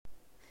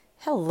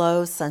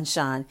Hello,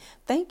 sunshine.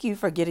 Thank you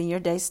for getting your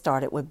day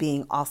started with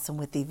being awesome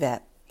with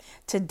Yvette.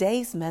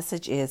 Today's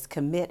message is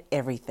commit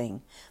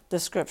everything. The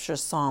scripture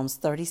Psalms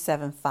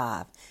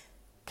 37:5.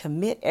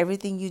 Commit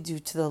everything you do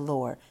to the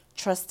Lord.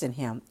 Trust in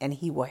Him and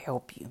He will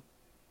help you.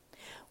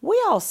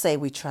 We all say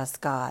we trust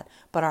God,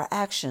 but our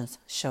actions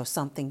show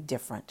something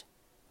different.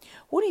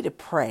 We need to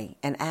pray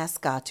and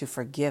ask God to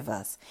forgive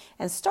us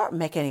and start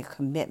making a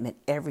commitment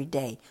every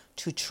day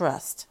to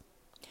trust.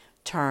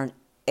 Turn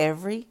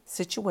every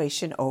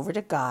situation over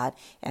to God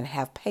and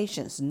have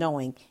patience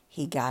knowing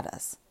He got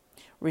us.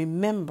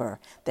 Remember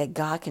that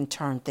God can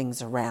turn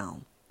things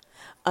around.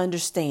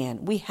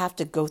 Understand we have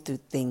to go through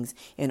things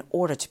in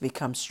order to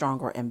become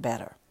stronger and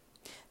better.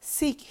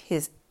 Seek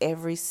His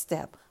every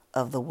step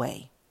of the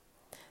way.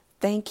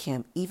 Thank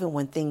Him even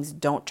when things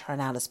don't turn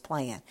out as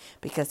planned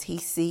because He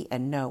see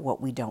and know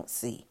what we don't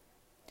see.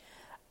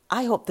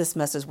 I hope this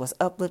message was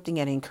uplifting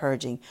and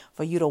encouraging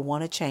for you to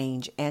want to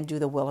change and do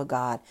the will of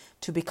God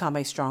to become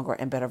a stronger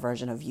and better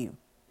version of you.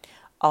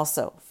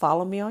 Also,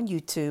 follow me on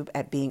YouTube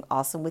at Being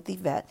Awesome with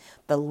Yvette.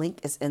 The link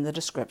is in the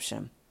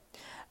description.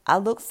 I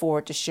look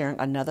forward to sharing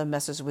another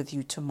message with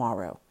you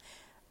tomorrow.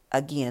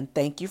 Again,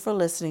 thank you for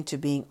listening to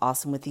Being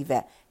Awesome with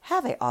Yvette.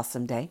 Have an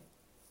awesome day.